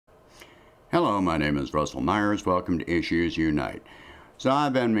Hello, my name is Russell Myers. Welcome to Issues Unite. So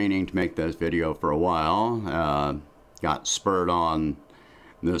I've been meaning to make this video for a while. Got spurred on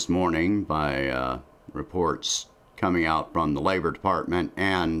this morning by reports coming out from the Labor Department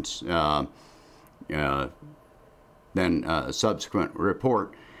and then a subsequent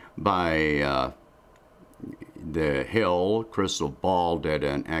report by the Hill. Crystal Ball did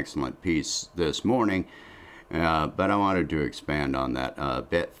an excellent piece this morning, but I wanted to expand on that a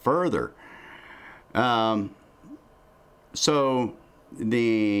bit further. So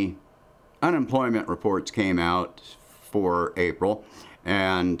the unemployment reports came out for April,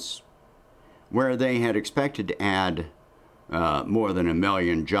 and where they had expected to add more than 1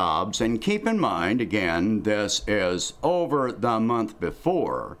 million jobs, and keep in mind, again, this is over the month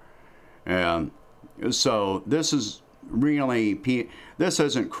before, so this is really, this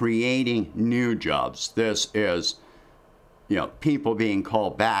isn't creating new jobs. This is, people being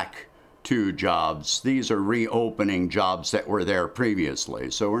called back to jobs. These are reopening jobs that were there previously.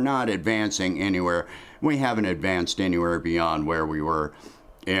 So we're not advancing anywhere. We haven't advanced anywhere beyond where we were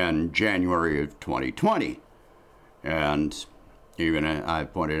in January of 2020. And even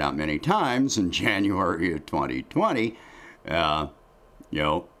I've pointed out many times, in January of 2020,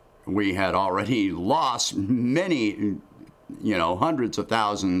 we had already lost many, hundreds of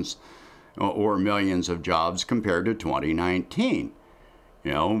thousands or millions of jobs compared to 2019.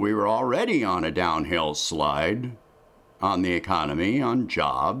 We were already on a downhill slide on the economy, on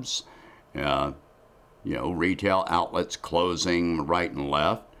jobs, retail outlets closing right and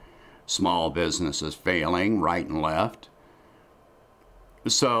left, small businesses failing right and left.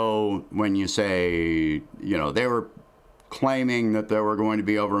 So when you say, they were claiming that there were going to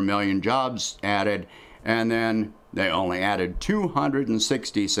be over 1 million jobs added, and then they only added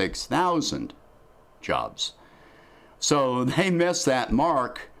 266,000 jobs. So they missed that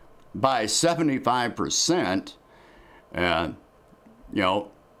mark by 75%,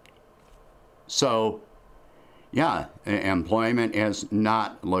 so yeah, employment is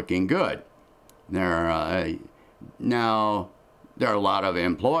not looking good. Now, there are a lot of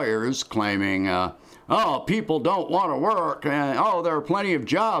employers claiming, oh, people don't want to work, and oh, there are plenty of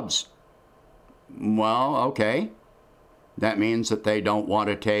jobs. Well, okay, that means that they don't want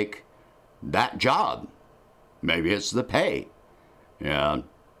to take that job. Maybe it's the pay. Yeah,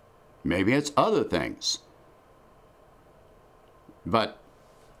 maybe it's other things. But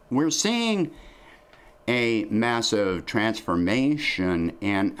we're seeing a massive transformation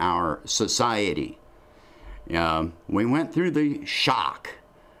in our society. We went through the shock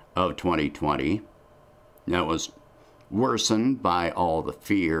of 2020. That was worsened by all the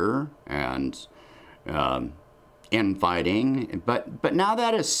fear and infighting. But now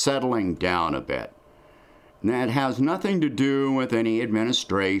that is settling down a bit. That has nothing to do with any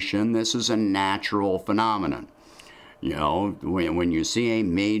administration. This is a natural phenomenon. When you see a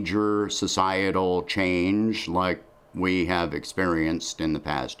major societal change like we have experienced in the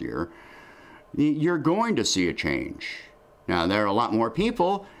past year, you're going to see a change. Now, there are a lot more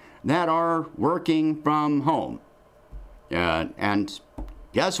people that are working from home. And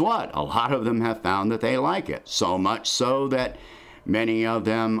guess what? A lot of them have found that they like it. So much so that many of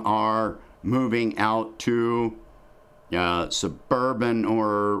them are moving out to suburban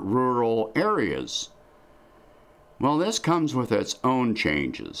or rural areas. Well, this comes with its own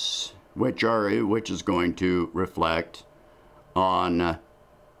changes, which is going to reflect on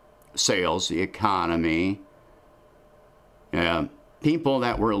sales, the economy. People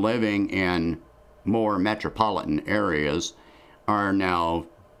that were living in more metropolitan areas are now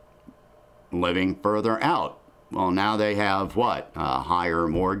living further out. Well, now they have what? A higher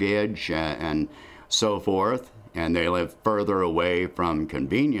mortgage and so forth, and they live further away from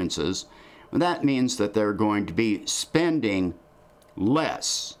conveniences. That means that they're going to be spending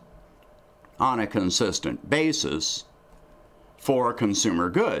less on a consistent basis for consumer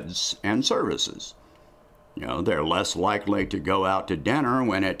goods and services. They're less likely to go out to dinner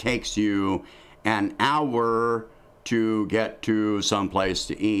when it takes you an hour to get to someplace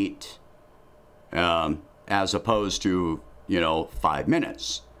to eat, as opposed to, 5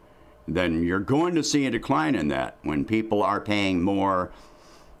 minutes. Then you're going to see a decline in that when people are paying more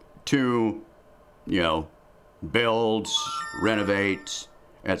to, build, renovate,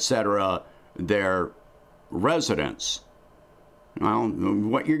 etc., their residence. Well,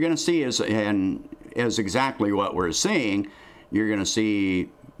 what you're going to see is exactly what we're seeing. You're going to see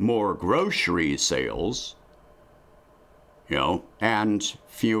more grocery sales, and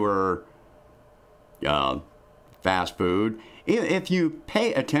fewer fast food. If you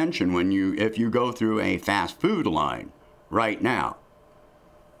pay attention if you go through a fast food line right now,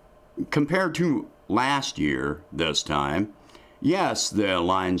 compared to last year, this time, yes, the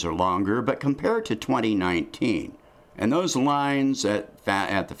lines are longer, but compared to 2019, and those lines at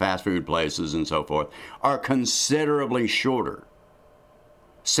the fast food places and so forth are considerably shorter.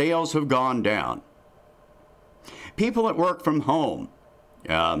 Sales have gone down. People that work from home,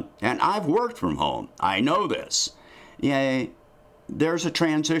 and I've worked from home, I know this. Yeah, there's a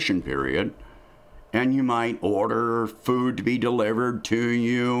transition period, and you might order food to be delivered to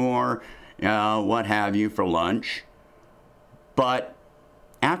you or what have you for lunch. But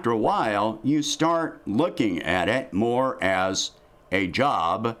after a while, you start looking at it more as a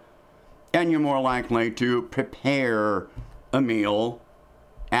job, and you're more likely to prepare a meal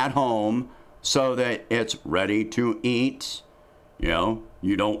at home so that it's ready to eat. You know,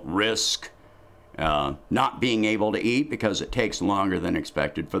 you don't risk not being able to eat because it takes longer than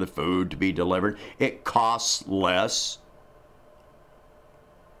expected for the food to be delivered. It costs less.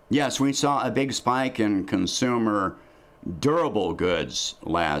 Yes, we saw a big spike in consumer durable goods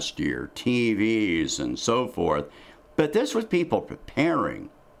last year, TVs and so forth. But this was people preparing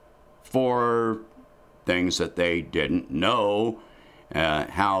for things that they didn't know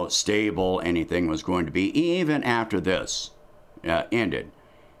how stable anything was going to be, even after this ended.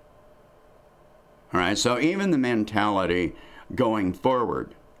 All right, so even the mentality going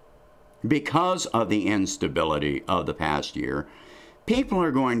forward, because of the instability of the past year, people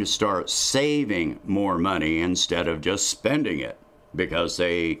are going to start saving more money instead of just spending it, because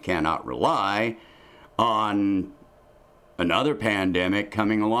they cannot rely on another pandemic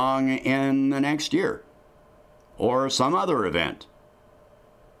coming along in the next year or some other event.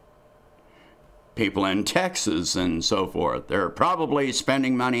 People in Texas and so forth, they're probably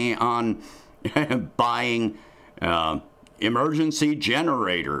spending money on buying emergency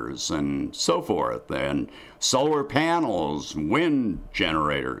generators and so forth, and solar panels, wind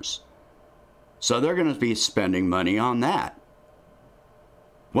generators. So they're going to be spending money on that.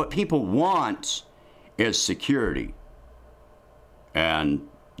 What people want is security. And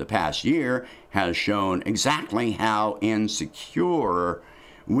the past year has shown exactly how insecure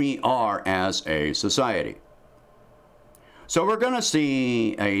we are as a society. So we're going to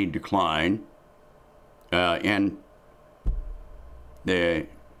see a decline in the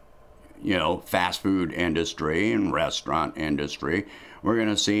fast food industry and restaurant industry. We're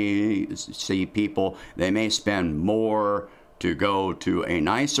going to see people, they may spend more to go to a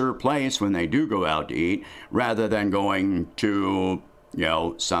nicer place when they do go out to eat, rather than going to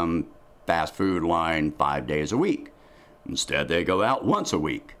some fast food line 5 days a week. Instead, they go out once a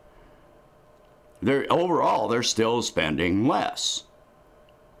week. Overall, they're still spending less.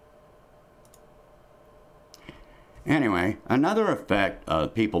 Anyway, another effect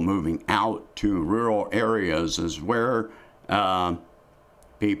of people moving out to rural areas is where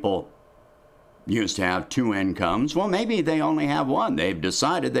people used to have two incomes. Well, maybe they only have one. They've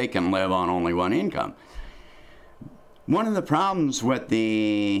decided they can live on only one income. One of the problems with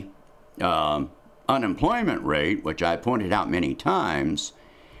the unemployment rate, which I pointed out many times,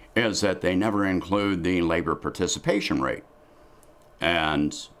 is that they never include the labor participation rate.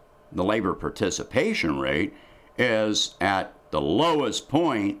 And the labor participation rate is at the lowest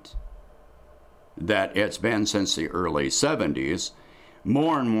point that it's been since the early 70s.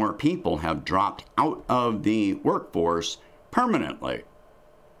 More and more people have dropped out of the workforce permanently.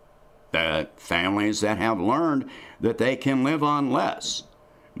 The families that have learned that they can live on less.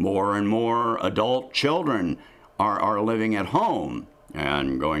 More and more adult children are living at home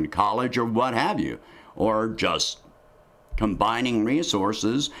and going to college or what have you, or just combining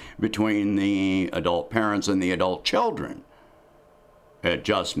resources between the adult parents and the adult children. It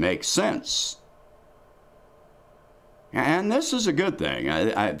just makes sense. And this is a good thing.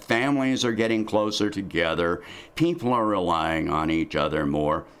 Families are getting closer together. People are relying on each other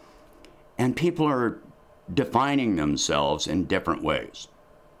more. And people are defining themselves in different ways.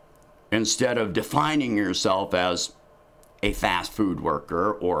 Instead of defining yourself as a fast food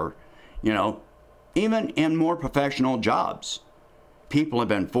worker or, even in more professional jobs. People have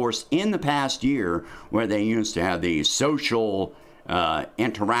been forced in the past year, where they used to have the social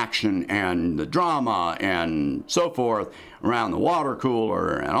interaction and the drama and so forth around the water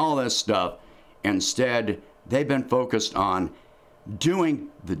cooler and all this stuff. Instead, they've been focused on doing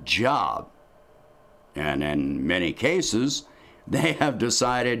the job. And in many cases, they have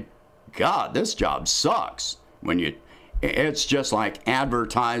decided, God, this job sucks. It's just like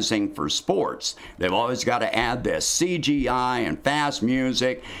advertising for sports. They've always got to add this CGI and fast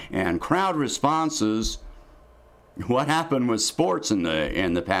music and crowd responses. What happened with sports in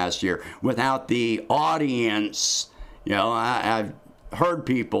the past year without the audience? I've heard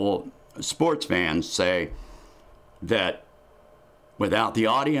people sports fans say that without the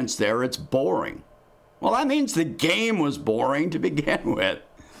audience there, it's boring. Well, that means the game was boring to begin with.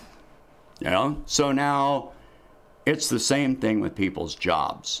 You know, so now it's the same thing with people's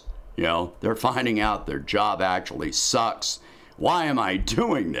jobs. You know, they're finding out their job actually sucks. Why am I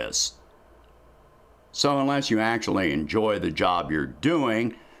doing this? So unless you actually enjoy the job you're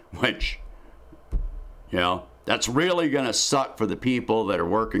doing, which, you know, that's really going to suck for the people that are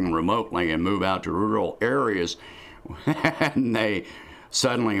working remotely and move out to rural areas and they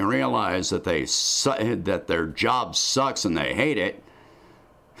suddenly realize that that their job sucks and they hate it.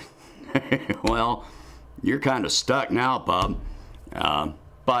 Well, you're kind of stuck now, bub.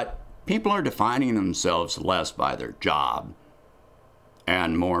 But people are defining themselves less by their job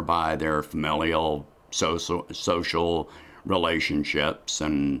and more by their familial, social relationships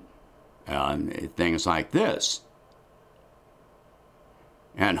and things like this.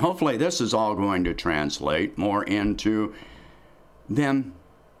 And hopefully this is all going to translate more into them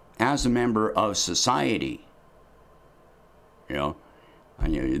as a member of society. You know,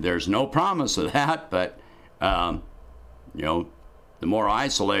 there's no promise of that, but, you know, the more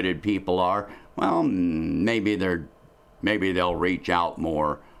isolated people are, well, maybe they'll reach out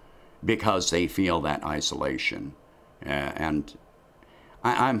more because they feel that isolation. And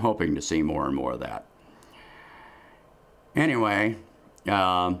I'm hoping to see more and more of that. Anyway, you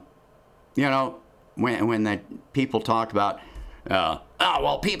know, when the people talk about, oh,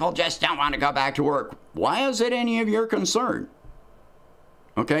 well, people just don't want to go back to work. Why is it any of your concern?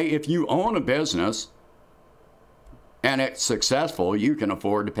 Okay, if you own a business and it's successful, you can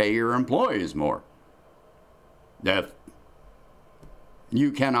afford to pay your employees more. If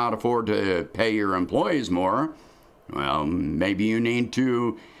you cannot afford to pay your employees more, well, maybe you need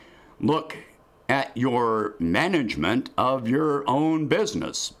to look at your management of your own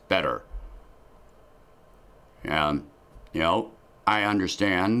business better. And, you know, I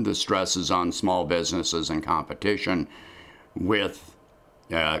understand the stresses on small businesses and competition with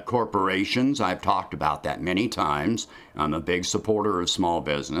corporations. I've talked about that many times. I'm a big supporter of small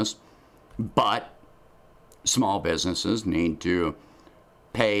business, but small businesses need to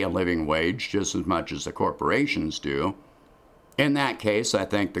pay a living wage just as much as the corporations do. In that case, I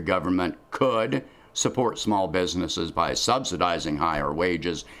think the government could support small businesses by subsidizing higher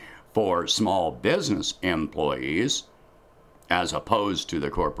wages for small business employees as opposed to the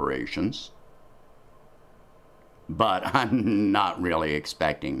corporations. But I'm not really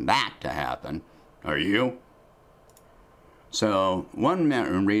expecting that to happen. Are you? So one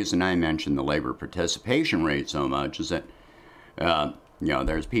reason I mentioned the labor participation rate so much is that, you know,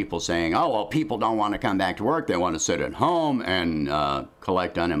 there's people saying, oh, well, people don't want to come back to work. They want to sit at home and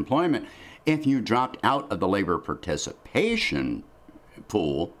collect unemployment. If you dropped out of the labor participation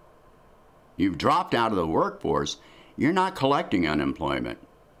pool, you've dropped out of the workforce, you're not collecting unemployment.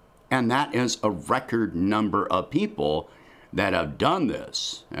 And that is a record number of people that have done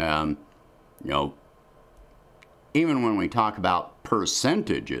this. You know, even when we talk about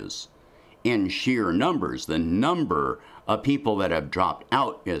percentages in sheer numbers, the number of people that have dropped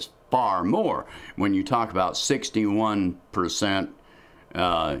out is far more. When you talk about 61%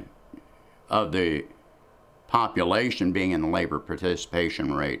 of the population being in the labor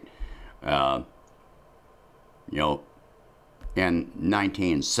participation rate, you know, in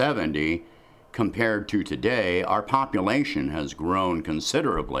 1970 compared to today, our population has grown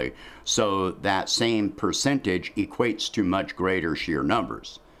considerably. So that same percentage equates to much greater sheer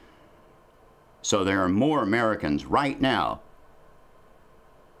numbers. So there are more Americans right now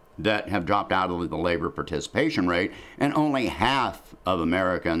that have dropped out of the labor participation rate, and only half of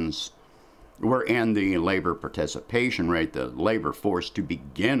Americans were in the labor participation rate, the labor force to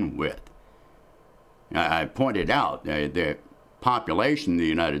begin with. I pointed out the population in the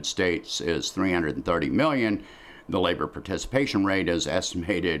United States is 330 million. The labor participation rate is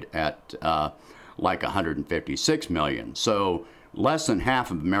estimated at like 156 million. So less than half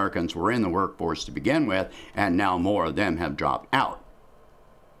of Americans were in the workforce to begin with, and now more of them have dropped out.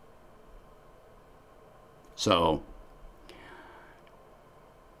 So,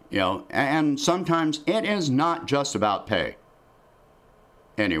 you know, and sometimes it is not just about pay.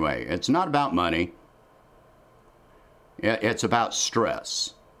 Anyway, it's not about money. It's about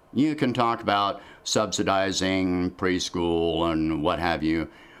stress. You can talk about subsidizing preschool and what have you,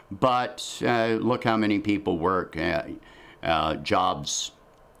 but look how many people work jobs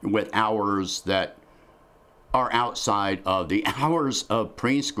with hours that are outside of the hours of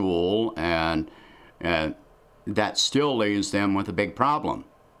preschool, and that still leaves them with a big problem.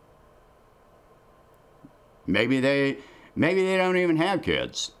 Maybe they don't even have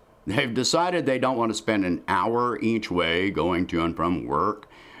kids. They've decided they don't want to spend an hour each way going to and from work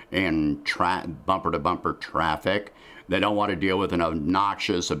in bumper-to-bumper traffic. They don't want to deal with an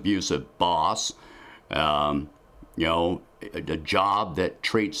obnoxious, abusive boss. You know, a job that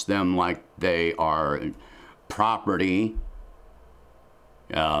treats them like they are property.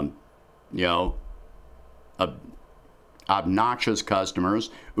 You know, obnoxious customers.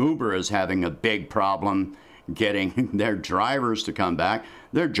 Uber is having a big problem getting their drivers to come back.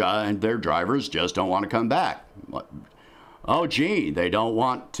 Their drivers just don't want to come back. Oh, gee, they don't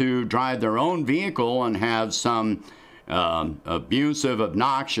want to drive their own vehicle and have some abusive,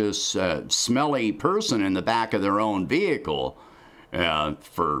 obnoxious, smelly person in the back of their own vehicle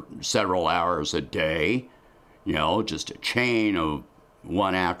for several hours a day. You know, just a chain of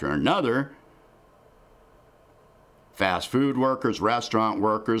one after another. Fast food workers, restaurant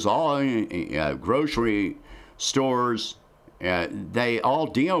workers, all grocery stores, they all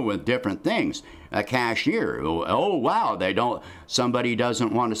deal with different things. A cashier, oh wow, somebody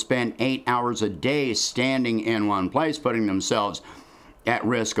doesn't want to spend 8 hours a day standing in one place, putting themselves at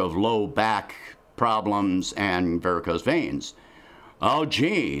risk of low back problems and varicose veins. Oh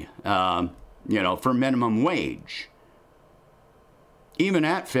gee, you know, for minimum wage. Even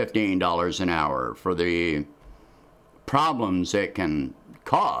at $15 an hour, for the problems it can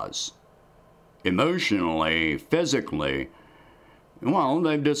cause, emotionally, physically, well,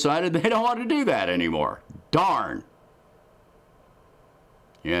 they've decided they don't want to do that anymore. Darn.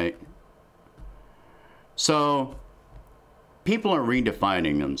 Yeah. So, people are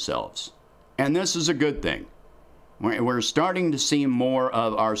redefining themselves. And this is a good thing. We're starting to see more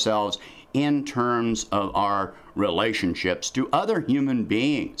of ourselves in terms of our relationships to other human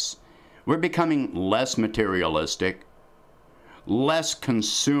beings. We're becoming less materialistic, less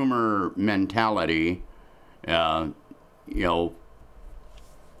consumer mentality, you know,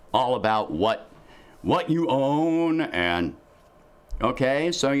 all about what you own, and okay,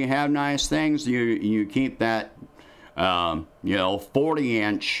 so you have nice things, you keep that you know,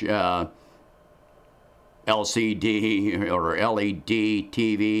 40-inch LCD or LED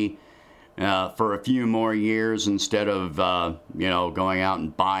TV for a few more years instead of you know, going out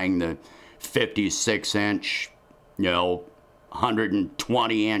and buying the 56-inch, you know,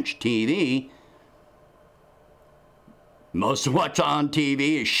 120-inch TV. Most of what's on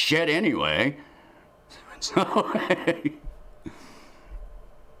TV is shit anyway. So,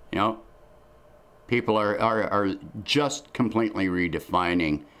 you know, people are just completely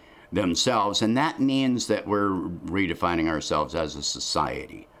redefining themselves, and that means that we're redefining ourselves as a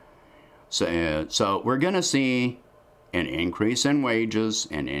society. So we're going to see an increase in wages,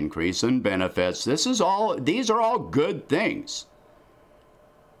 an increase in benefits. These are all good things.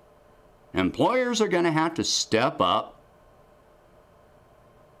 Employers are going to have to step up,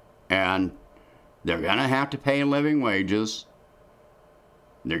 and they're going to have to pay living wages.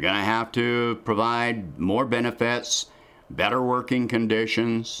 They're going to have to provide more benefits, better working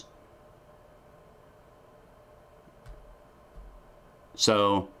conditions.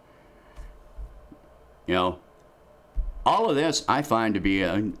 So, you know, all of this I find to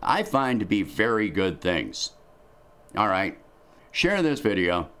be very good things. All right, share this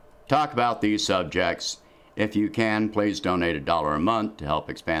video, talk about these subjects. If you can, please donate $1 a month to help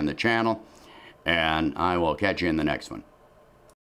expand the channel, and I will catch you in the next one.